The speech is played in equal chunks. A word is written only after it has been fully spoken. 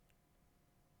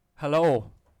Hello,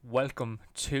 welcome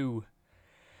to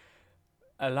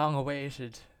a long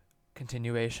awaited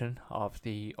continuation of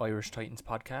the Irish Titans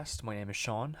podcast. My name is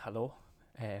Sean. Hello,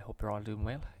 hope you're all doing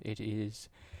well. It is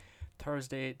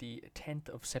Thursday, the 10th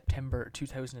of September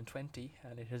 2020,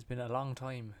 and it has been a long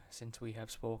time since we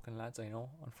have spoken, lads. I know,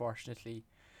 unfortunately,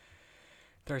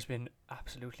 there's been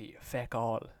absolutely feck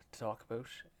all to talk about.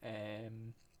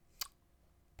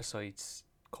 Besides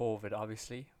COVID,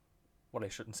 obviously. Well, I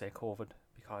shouldn't say COVID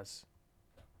because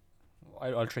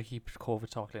I'll try to keep COVID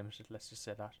talk limited, let's just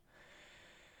say that.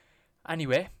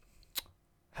 Anyway,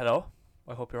 hello.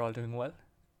 I hope you're all doing well.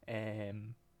 It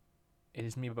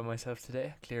is me by myself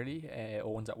today, clearly.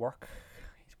 Owen's at work.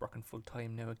 He's working full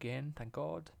time now again, thank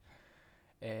God.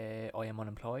 I am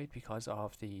unemployed because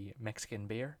of the Mexican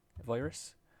beer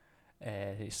virus.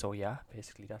 So yeah,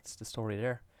 basically that's the story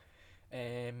there.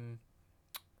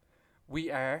 We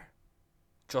are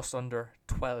just under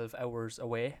 12 hours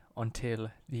away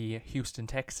until the Houston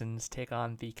Texans take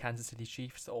on the Kansas City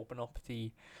Chiefs to open up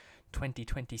the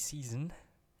 2020 season.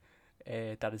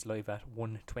 That is live at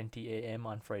 1:20 a.m.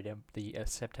 on Friday, the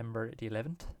September the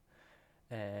 11th.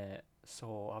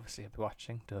 So obviously I'll be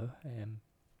watching.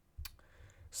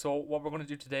 So what we're going to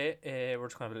do today, we're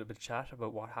just going to have a little bit of chat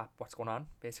about what's going on,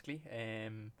 basically.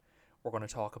 We're going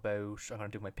to talk about, I'm going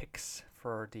to do my picks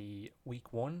for the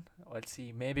week one. I'll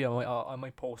see, maybe I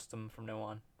might post them from now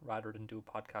on rather than do a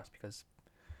podcast, because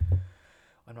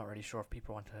I'm not really sure if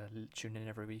people want to tune in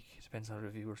every week. It depends on how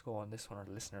the viewers go on this one, or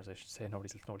the listeners, I should say.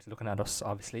 Nobody's looking at us,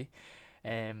 obviously.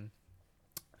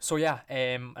 So yeah,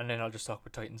 and then I'll just talk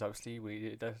with Titans,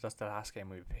 obviously. That's the last game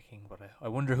we'll be picking, but I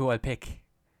wonder who I'll pick.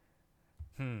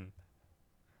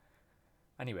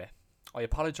 Anyway, I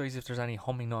apologise if there's any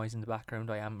humming noise in the background.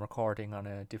 I am recording on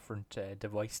a different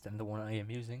device than the one I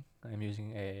am using.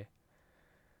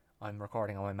 I'm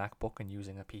recording on my MacBook and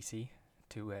using a PC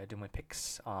to do my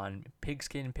picks on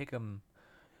Pigskin Pick'em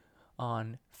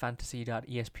on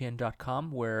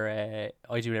fantasy.espn.com, where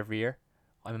I do it every year.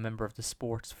 I'm a member of the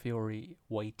Sports Fury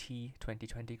YT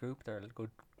 2020 group. They're a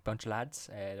good bunch of lads.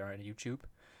 They're on YouTube.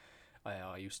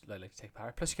 I like to take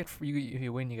part. Plus, if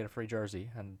you win, you get a free jersey,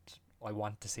 and I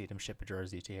want to see them ship a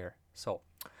jersey to here. So,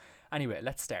 anyway,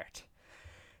 let's start.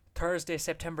 Thursday,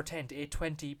 September 10th,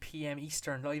 8:20 p.m.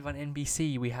 Eastern, live on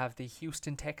NBC. We have the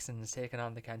Houston Texans taking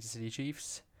on the Kansas City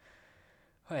Chiefs.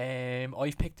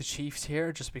 I've picked the Chiefs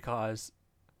here just because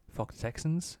fuck the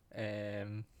Texans.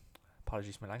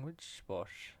 Apologies for my language, but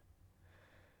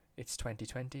it's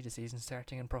 2020, the season's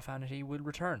starting, and profanity will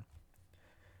return.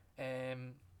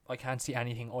 I can't see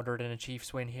anything other than a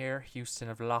Chiefs win here. Houston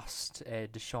have lost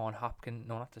Deshaun Hopkins.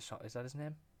 No, not Deshaun. Is that his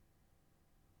name?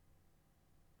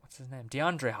 What's his name?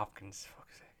 DeAndre Hopkins.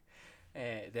 Fuck's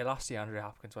sake. They lost DeAndre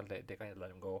Hopkins. Well, they kind of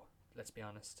let him go. Let's be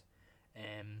honest.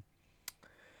 And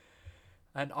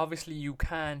obviously you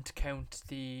can't count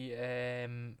the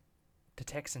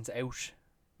Texans out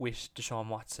with Deshaun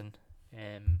Watson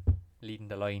leading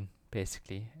the line,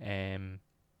 basically.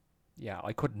 Yeah,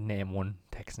 I couldn't name one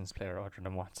Texans player other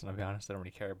than Watson, I'll be honest. I don't really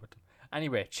care about them.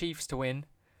 Anyway, Chiefs to win.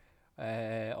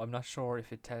 I'm not sure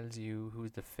if it tells you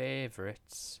who's the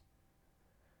favourites.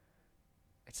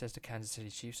 It says the Kansas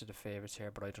City Chiefs are the favourites here,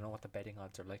 but I don't know what the betting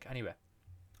odds are like. Anyway,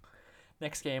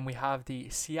 next game we have the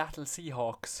Seattle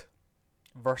Seahawks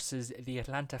versus the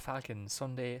Atlanta Falcons,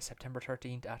 Sunday, September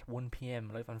 13th at 1 p.m.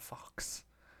 live on Fox.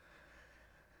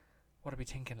 What are we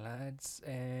thinking, lads?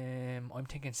 I'm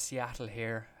thinking Seattle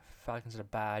here. Falcons had a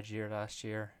bad year last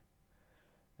year.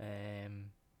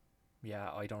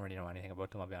 Yeah, I don't really know anything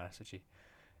about them, I'll be honest with you.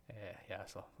 Yeah,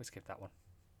 so we'll skip that one.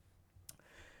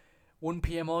 1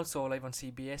 p.m. also, live on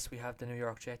CBS, we have the New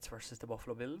York Jets versus the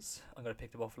Buffalo Bills. I'm going to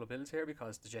pick the Buffalo Bills here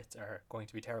because the Jets are going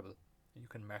to be terrible. You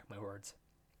can mark my words.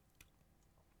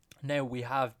 Now we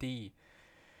have the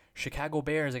Chicago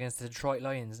Bears against the Detroit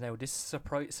Lions. Now this is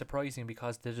surprising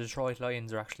because the Detroit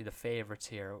Lions are actually the favourites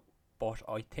here, but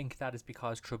I think that is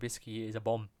because Trubisky is a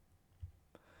bum.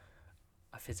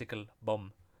 A physical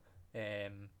bum.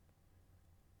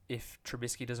 If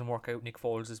Trubisky doesn't work out, Nick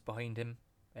Foles is behind him.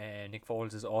 Nick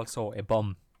Foles is also a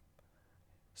bum.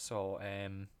 So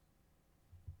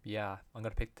yeah, I'm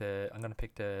gonna pick the.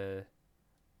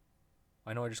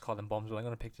 I know I just called them bums, but I'm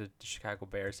gonna pick the Chicago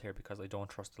Bears here because I don't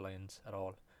trust the Lions at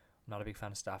all. I'm not a big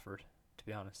fan of Stafford, to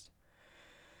be honest.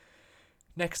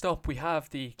 Next up, we have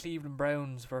the Cleveland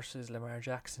Browns versus Lamar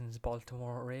Jackson's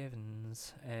Baltimore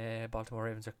Ravens. Baltimore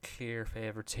Ravens are clear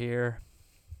favourites here.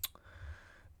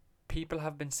 People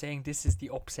have been saying this is the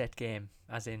upset game,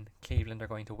 as in Cleveland are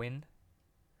going to win.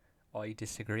 I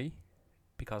disagree,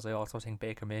 because I also think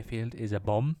Baker Mayfield is a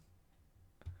bum.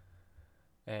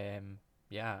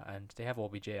 Yeah, and they have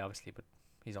OBJ obviously, but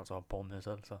he's also a bum as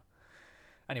well. So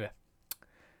anyway,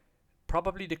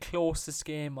 probably the closest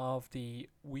game of the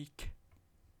week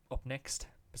up next,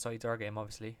 besides our game,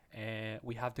 obviously.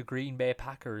 We have the Green Bay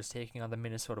Packers taking on the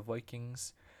Minnesota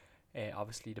Vikings.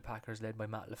 Obviously, the Packers led by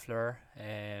Matt LaFleur,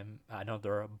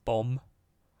 another bum.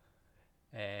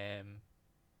 I'm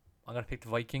going to pick the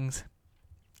Vikings.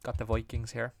 Got the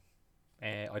Vikings here.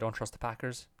 I don't trust the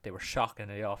Packers. They were shocking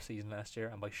in the off-season last year,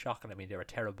 and by shocking I mean they were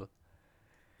terrible.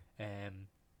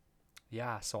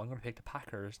 So I'm going to pick the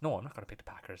Packers. No, I'm not going to pick the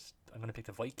Packers. I'm going to pick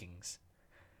the Vikings.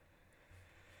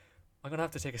 I'm going to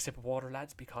have to take a sip of water,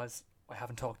 lads, because I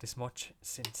haven't talked this much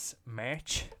since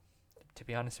March, to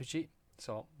be honest with you.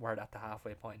 So we're at the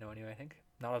halfway point now anyway, I think.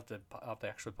 Not of the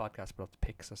actual podcast, but of the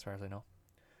picks as far as I know.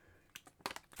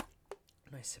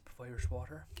 Nice sip of Irish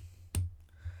water.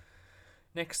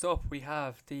 Next up, we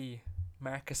have the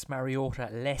Marcus Mariota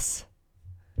Las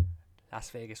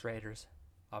Vegas Raiders.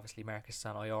 Obviously, Marcus is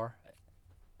on IR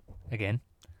again.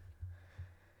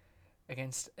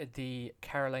 Against the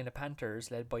Carolina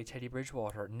Panthers, led by Teddy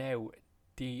Bridgewater. Now,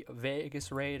 the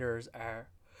Vegas Raiders are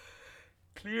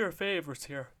clear favourites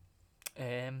here.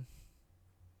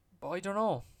 But I don't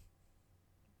know.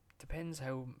 Depends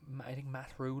how. I think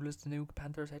Matt Rule is the new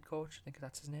Panthers head coach. I think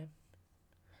that's his name.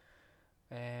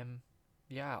 I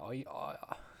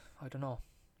don't know.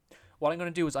 What I'm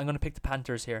going to do is I'm going to pick the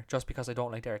Panthers here, just because I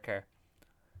don't like Derek Carr.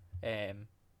 And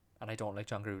I don't like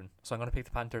John Gruden. So I'm going to pick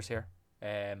the Panthers here.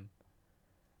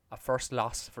 A first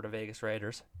loss for the Vegas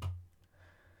Raiders.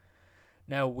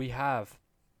 Now we have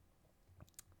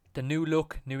the new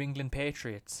look New England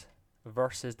Patriots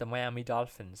versus the Miami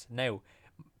Dolphins. Now,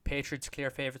 Patriots clear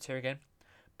favourites here again.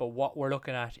 But what we're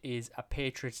looking at is a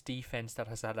Patriots defence that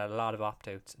has had a lot of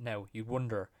opt-outs. Now, you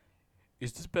wonder,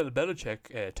 is this Bill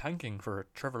Belichick tanking for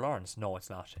Trevor Lawrence? No, it's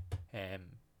not.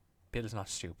 Bill's not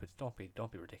stupid. Don't be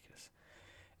ridiculous.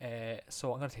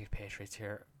 So I'm going to take Patriots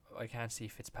here. I can't see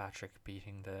Fitzpatrick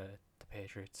beating the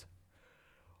Patriots.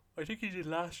 I think he did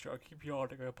last year. I keep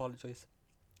yawning. I apologise.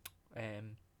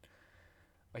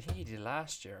 I think he did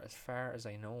last year, as far as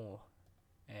I know.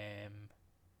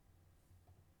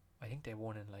 I think they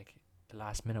won in like the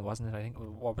last minute, wasn't it? I think,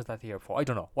 what was that the year before? I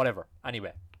don't know. Whatever.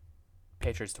 Anyway,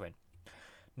 Patriots to win.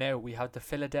 Now we have the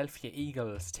Philadelphia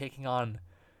Eagles taking on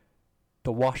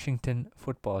the Washington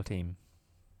Football Team.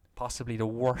 Possibly the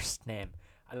worst name.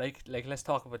 I like let's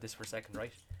talk about this for a second,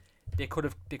 right? They could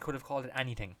have called it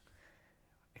anything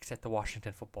except the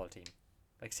Washington Football Team.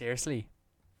 Like, seriously,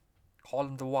 call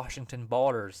them the Washington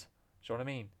Ballers. Do you know what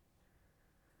I mean?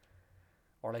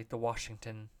 Or like the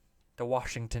Washington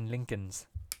Lincolns,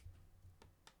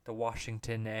 the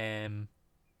Washington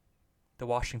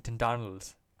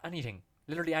Donalds. Anything,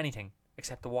 literally anything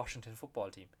except the Washington Football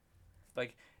Team.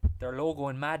 Like, their logo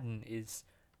in Madden is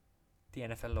the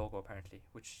NFL logo apparently,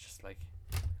 which is just like,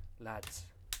 lads,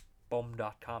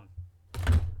 bum.com.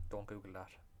 Don't Google that.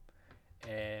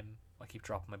 I keep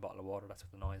dropping my bottle of water. That's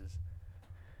what the noise is.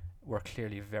 We're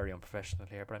clearly very unprofessional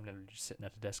here, but I'm literally just sitting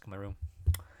at the desk in my room.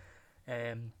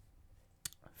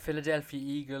 Philadelphia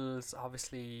Eagles,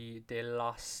 obviously they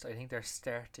lost, I think their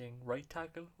starting right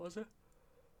tackle, was it?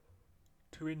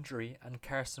 To injury, and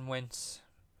Carson Wentz,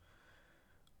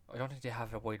 I don't think they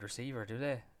have a wide receiver, do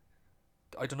they?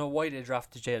 I don't know why they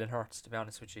drafted Jalen Hurts, to be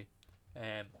honest with you.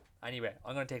 Anyway,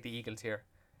 I'm going to take the Eagles here.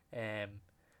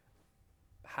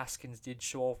 Haskins did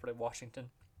show up for Washington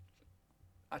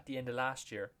at the end of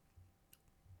last year,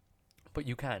 but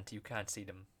you can't see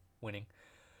them winning.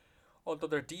 Although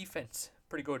their defense,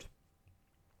 pretty good.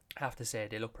 I have to say,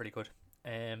 they look pretty good.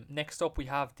 Next up, we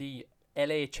have the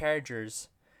LA Chargers,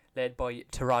 led by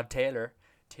Tyrod Taylor,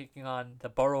 taking on the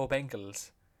Burrow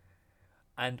Bengals.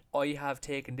 And I have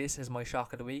taken this as my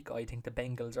shock of the week. I think the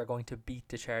Bengals are going to beat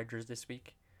the Chargers this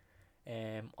week.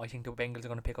 I think the Bengals are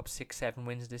going to pick up 6-7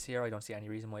 wins this year. I don't see any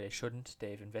reason why they shouldn't.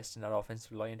 They've invested in that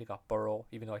offensive line. They got Burrow,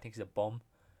 even though I think he's a bum.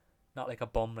 Not like a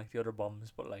bum like the other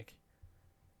bums, but like,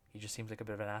 he just seems like a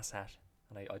bit of an asshat.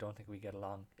 And I don't think we get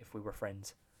along if we were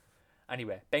friends.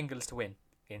 Anyway, Bengals to win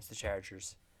against the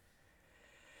Chargers.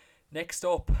 Next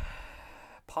up,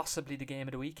 possibly the game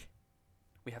of the week.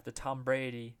 We have the Tom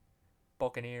Brady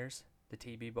Buccaneers, the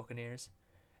TB Buccaneers,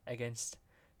 against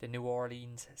the New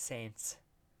Orleans Saints.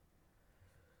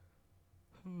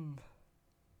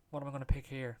 What am I going to pick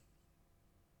here?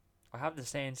 I have the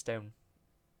Saints down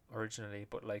originally,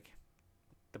 but like,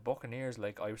 the Buccaneers,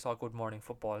 like, I saw Good Morning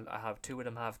Football. I have two of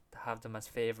them have them as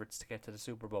favourites to get to the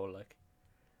Super Bowl. Like,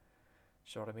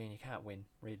 you know what I mean? You can't win,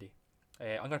 really.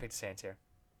 I'm going to pick the Saints here.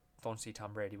 Don't see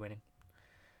Tom Brady winning.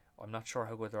 I'm not sure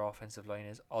how good their offensive line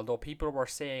is. Although people were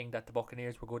saying that the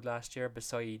Buccaneers were good last year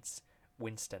besides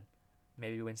Winston.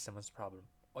 Maybe Winston was the problem.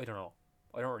 I don't know.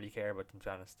 I don't really care about them, to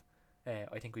be honest.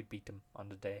 I think we'd beat them on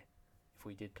the day if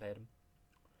we did play them.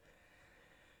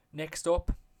 Next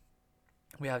up,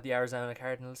 we have the Arizona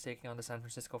Cardinals taking on the San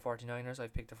Francisco 49ers.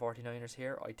 I've picked the 49ers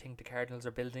here. I think the Cardinals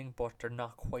are building, but they're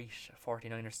not quite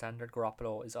 49ers standard.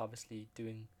 Garoppolo is obviously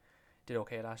did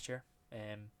okay last year.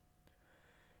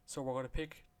 So we're going to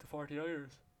pick the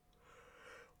 49ers.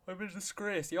 I'm in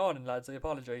disgrace. Yawning, lads. I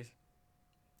apologise.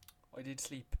 I did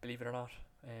sleep, believe it or not.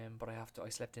 But I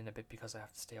slept in a bit because I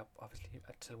have to stay up, obviously,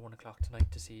 until 1 o'clock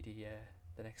tonight to see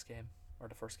the next game, or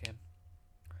the first game.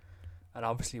 And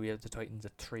obviously we have the Titans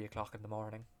at 3 o'clock in the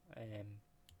morning,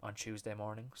 on Tuesday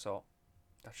morning, so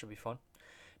that should be fun.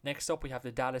 Next up, we have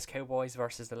the Dallas Cowboys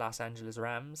versus the Los Angeles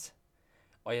Rams.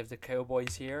 I have the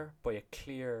Cowboys here by a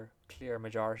clear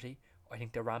majority. I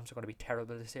think the Rams are going to be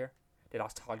terrible this year. They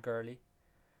lost Todd Gurley.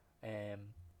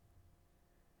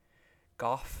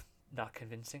 Goff, not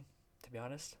convincing, to be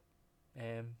honest.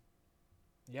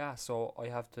 Yeah, so I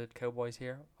have the Cowboys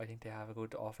here. I think they have a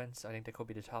good offense. I think they could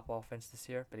be the top offense this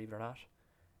year, believe it or not.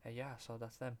 Yeah, so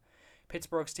that's them.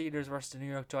 Pittsburgh Steelers versus the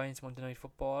New York Giants, Monday Night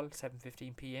Football,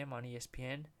 7:15 p.m. on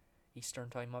ESPN, Eastern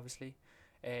Time, obviously.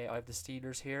 I have the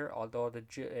Steelers here, although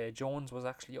the Jones was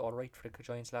actually alright for the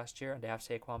Giants last year, and they have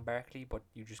Saquon Barkley, but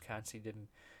you just can't see them.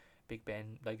 Big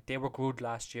Ben, like, they were good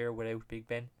last year without Big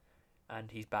Ben, and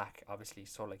he's back, obviously,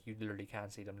 so like you literally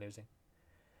can't see them losing.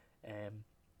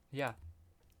 Yeah.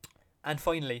 And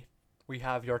finally, we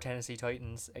have your Tennessee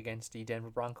Titans against the Denver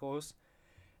Broncos.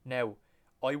 Now,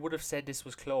 I would have said this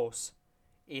was close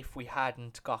if we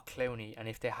hadn't got Clowney and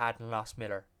if they hadn't lost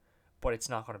Miller. But it's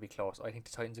not going to be close. I think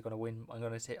the Titans are going to win. I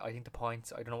think the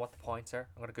points, I don't know what the points are.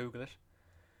 I'm going to Google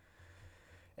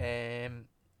it.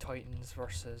 Titans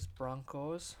versus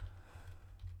Broncos.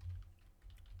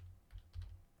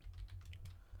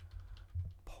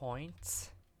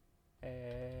 Points.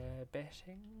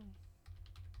 Betting.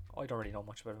 I don't really know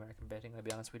much about American betting, I'll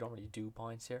be honest. We don't really do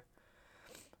points here.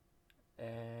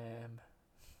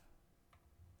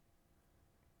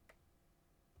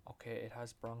 Okay, it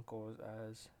has Broncos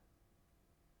as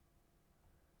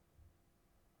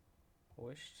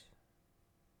wished.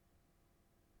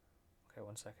 Okay,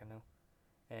 1 second now.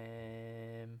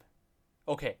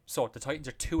 Okay, so the Titans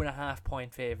are 2.5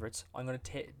 point favourites. I'm gonna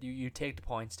take you take the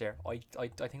points there. I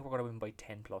think we're gonna win by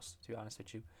 10 plus. To be honest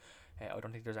with you, I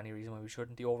don't think there's any reason why we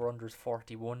shouldn't. The over under is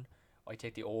 41. I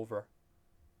take the over.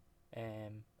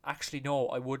 Actually no,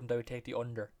 I wouldn't. I would take the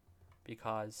under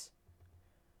because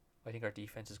I think our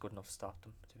defense is good enough to stop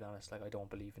them. To be honest, like I don't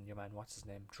believe in your man. What's his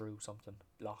name? Drew something.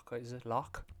 Lock, is it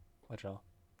Lock? I don't know.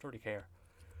 Don't really care.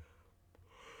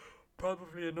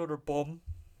 Probably another bum.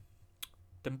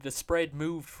 The spread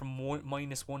moved from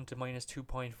 -1 to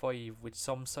 -2.5, with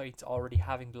some sites already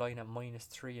having the line at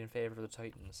 -3 in favour of the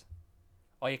Titans.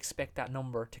 I expect that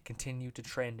number to continue to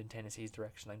trend in Tennessee's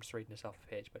direction. I'm just reading this off the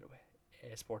page, by the way.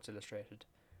 Sports Illustrated.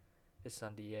 This is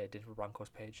on the Denver Broncos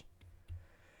page.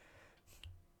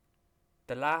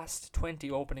 The last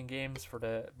 20 opening games for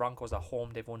the Broncos at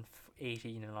home, they've won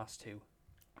 18 and lost 2.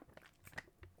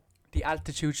 The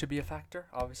altitude should be a factor,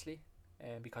 obviously,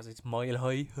 because it's mile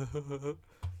high.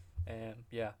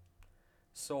 Yeah.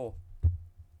 So,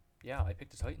 yeah, I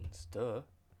picked the Titans. Duh.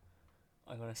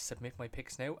 I'm going to submit my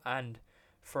picks now. And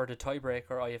for the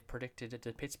tiebreaker, I have predicted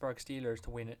the Pittsburgh Steelers to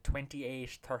win at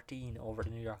 28-13 over the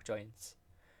New York Giants.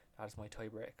 That is my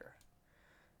tiebreaker.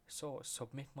 So,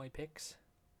 submit my picks.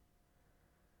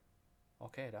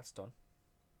 Okay, that's done.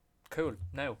 Cool.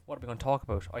 Now, what are we going to talk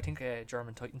about? I think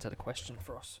German Titans had a question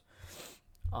for us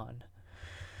on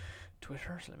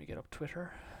Twitter. So let me get up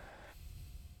Twitter.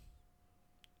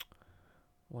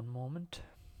 One moment.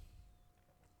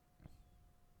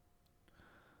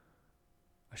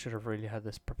 I should have really had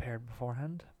this prepared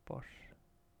beforehand, but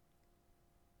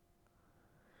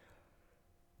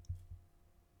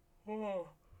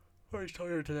very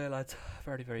tired today, lads.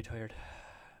 Very, very tired.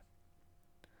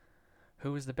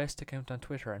 Who is the best account on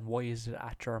Twitter and why is it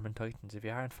at German Titans? If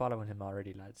you aren't following him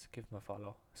already, lads, give him a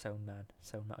follow. Soundman.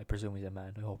 I presume he's a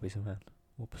man. I hope he's a man.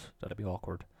 Whoops, that'd be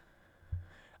awkward.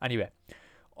 Anyway,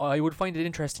 I would find it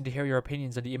interesting to hear your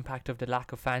opinions on the impact of the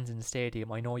lack of fans in the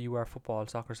stadium. I know you are a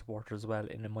soccer supporter as well,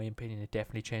 and in my opinion it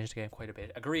definitely changed the game quite a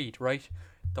bit. Agreed, right?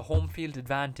 The home field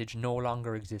advantage no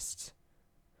longer exists.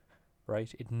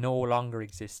 Right? It no longer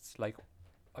exists. Like,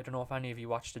 I don't know if any of you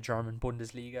watch the German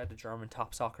Bundesliga, the German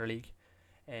top soccer league.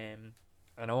 And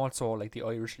also like the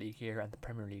Irish League here and the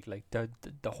Premier League. Like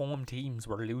the home teams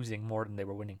were losing more than they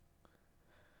were winning.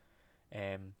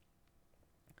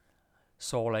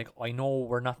 So like I know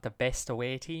we're not the best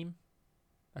away team,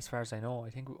 as far as I know.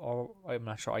 I'm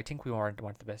not sure. I think we weren't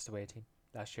the best away team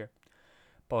last year,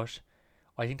 but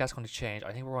I think that's going to change.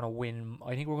 I think we're going to win.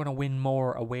 I think we're going to win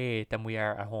more away than we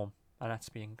are at home, and that's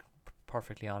being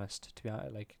perfectly honest. To be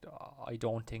honest, like I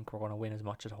don't think we're going to win as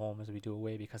much at home as we do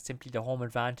away because simply the home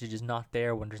advantage is not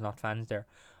there when there's not fans there.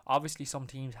 Obviously, some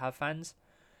teams have fans,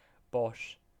 but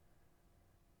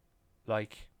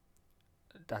like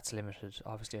that's limited.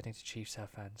 Obviously, I think the Chiefs have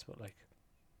fans, but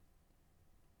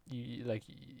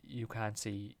you can't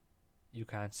see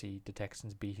the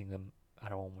Texans beating them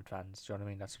at home with fans. Do you know what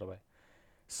I mean? That sort of way.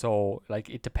 So like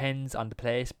it depends on the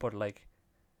place, but like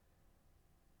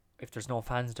if there's no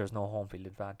fans, there's no home field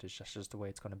advantage. That's just the way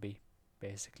it's gonna be,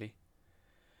 basically.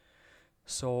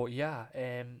 So yeah,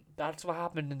 that's what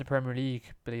happened in the Premier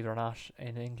League. Believe it or not,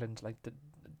 in England, like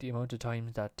the amount of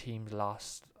times that teams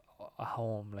lost at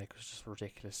home, like, was just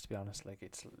ridiculous. To be honest, like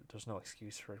there's no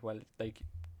excuse for it. Well, like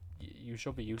you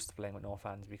should be used to playing with no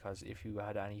fans because if you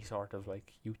had any sort of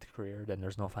like youth career, then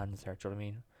there's no fans there. Do you know what I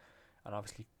mean? And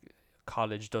obviously,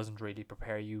 college doesn't really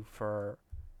prepare you for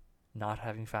not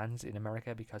having fans in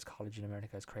America because college in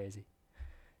America is crazy.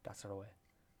 That sort of way.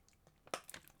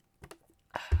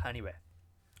 Anyway,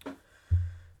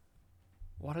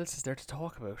 what else is there to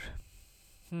talk about?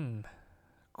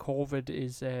 COVID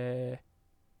is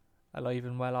alive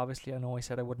and well. Obviously, I know I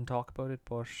said I wouldn't talk about it,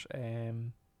 but I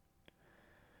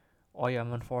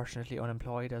am unfortunately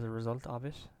unemployed as a result of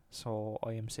it. So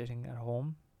I am sitting at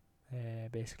home,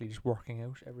 basically just working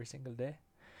out every single day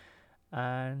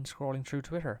and scrolling through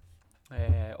Twitter.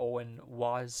 Owen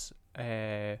was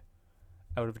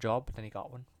out of a job, but then he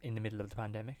got one in the middle of the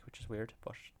pandemic, which is weird,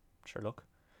 but sure, look.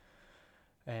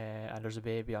 And there's a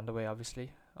baby on the way,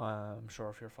 obviously. I'm sure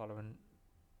if you're following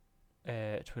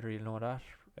Twitter, you'll know that.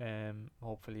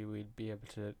 Hopefully, we'll be able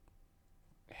to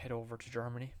head over to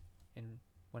Germany in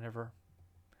whenever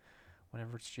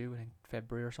it's due, I think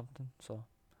February or something. So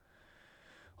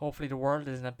hopefully the world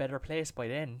is in a better place by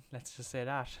then. Let's just say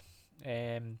that.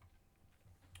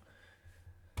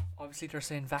 Obviously they're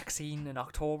saying vaccine in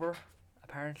October,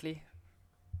 apparently.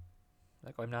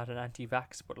 Like, I'm not an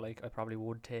anti-vax, but like I probably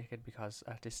would take it because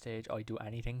at this stage I do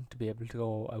anything to be able to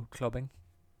go out clubbing.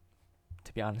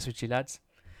 To be honest with you, lads,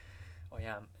 I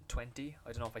am 20.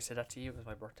 I don't know if I said that to you. It was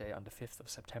my birthday on the 5th of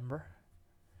September.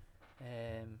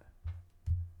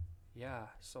 Yeah,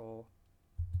 so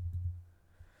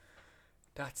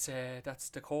that's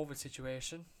the COVID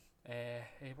situation.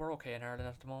 We're okay in Ireland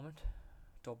at the moment.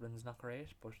 Dublin's not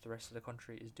great, but the rest of the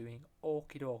country is doing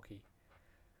okie dokie,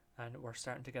 and we're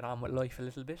starting to get on with life a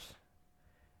little bit.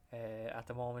 At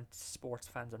the moment, sports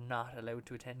fans are not allowed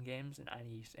to attend games in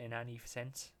any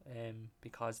sense,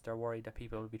 because they're worried that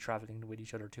people will be travelling with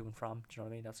each other to and from. Do you know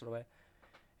what I mean? That sort of way.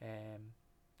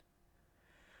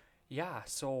 Yeah.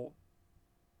 So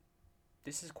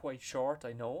this is quite short,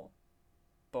 I know,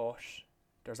 but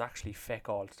there's actually feck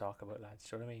all to talk about, lads.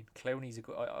 Do you know what I mean? Clowney's a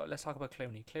good. Let's talk about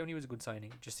Clowney. Clowney was a good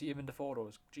signing. Just see him in the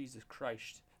photos. Jesus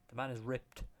Christ, the man is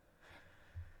ripped.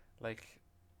 Like,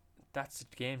 that's a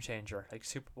game changer. Like,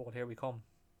 Super Bowl, here we come.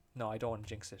 No, I don't want to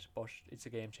jinx it, but it's a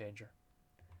game changer.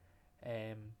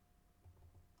 And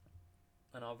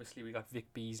obviously we got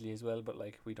Vic Beasley as well, but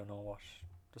like we don't know what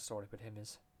the story with him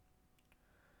is.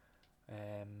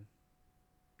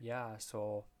 Yeah,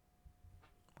 so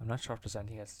I'm not sure if there's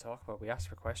anything else to talk about. We asked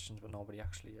for questions, but nobody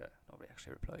actually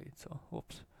replied. So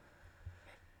whoops.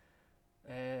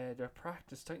 Their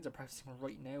practice Titans are practicing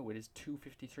right now. It is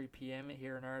 2:53 p.m.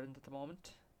 here in Ireland at the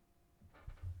moment.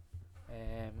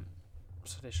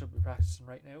 So they should be practicing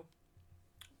right now.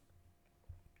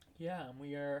 Yeah, and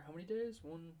we are, how many days?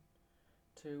 1,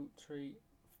 2, 3,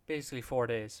 basically 4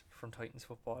 days from Titans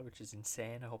football, which is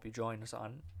insane. I hope you join us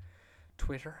on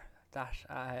Twitter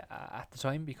at the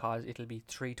time, because it'll be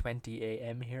 3:20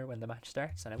 a.m. here when the match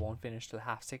starts, and it won't finish till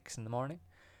 6:30 in the morning.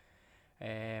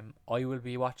 I will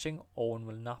be watching. Owen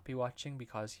will not be watching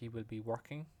because he will be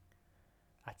working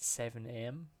at 7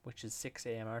 a.m., which is 6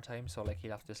 a.m. our time, so like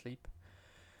he'll have to sleep.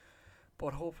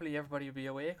 But hopefully everybody will be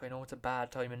awake. I know it's a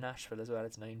bad time in Nashville as well.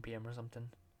 It's 9 p.m. or something.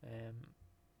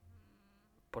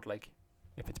 But like,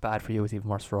 if it's bad for you, it's even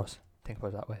worse for us. Think about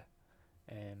it that way.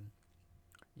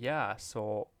 Yeah,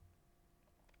 so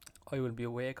I will be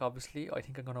awake, obviously. I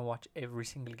think I'm going to watch every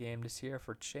single game this year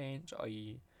for change.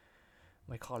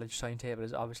 My college timetable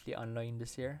is obviously online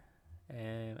this year,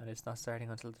 and it's not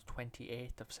starting until the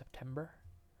 28th of September.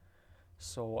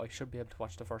 So I should be able to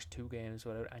watch the first 2 games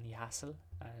without any hassle,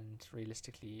 and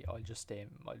realistically I'll just stay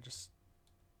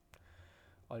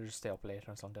up later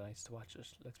on Sunday nights to watch it,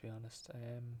 let's be honest.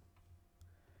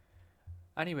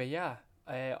 Anyway, yeah,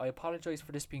 I apologise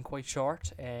for this being quite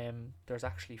short. There's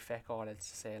actually feck all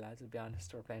else to say, lads, to be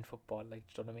honest. We're playing football, like,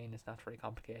 do you know what I mean? It's not very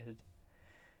complicated.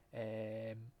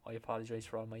 I apologise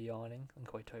for all my yawning. I'm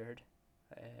quite tired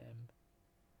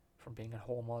from being at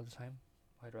home all the time.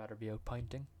 I'd rather be out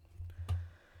pinting.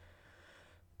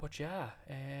 But yeah,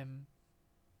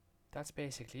 that's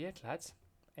basically it, lads.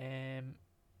 Um,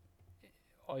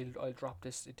 I'll drop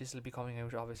this. This will be coming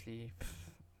out obviously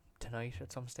tonight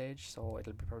at some stage, so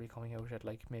it'll be probably coming out at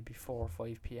like maybe 4 or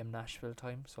 5 p.m. Nashville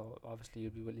time. So obviously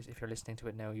you'll be, if you're listening to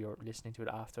it now, you're listening to it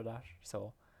after that.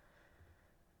 So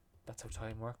that's how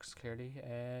time works, clearly.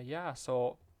 Yeah.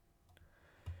 So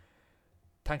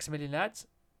thanks a million, lads.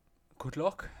 Good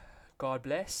luck. God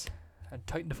bless, and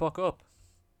tighten the fuck up.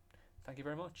 Thank you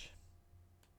very much.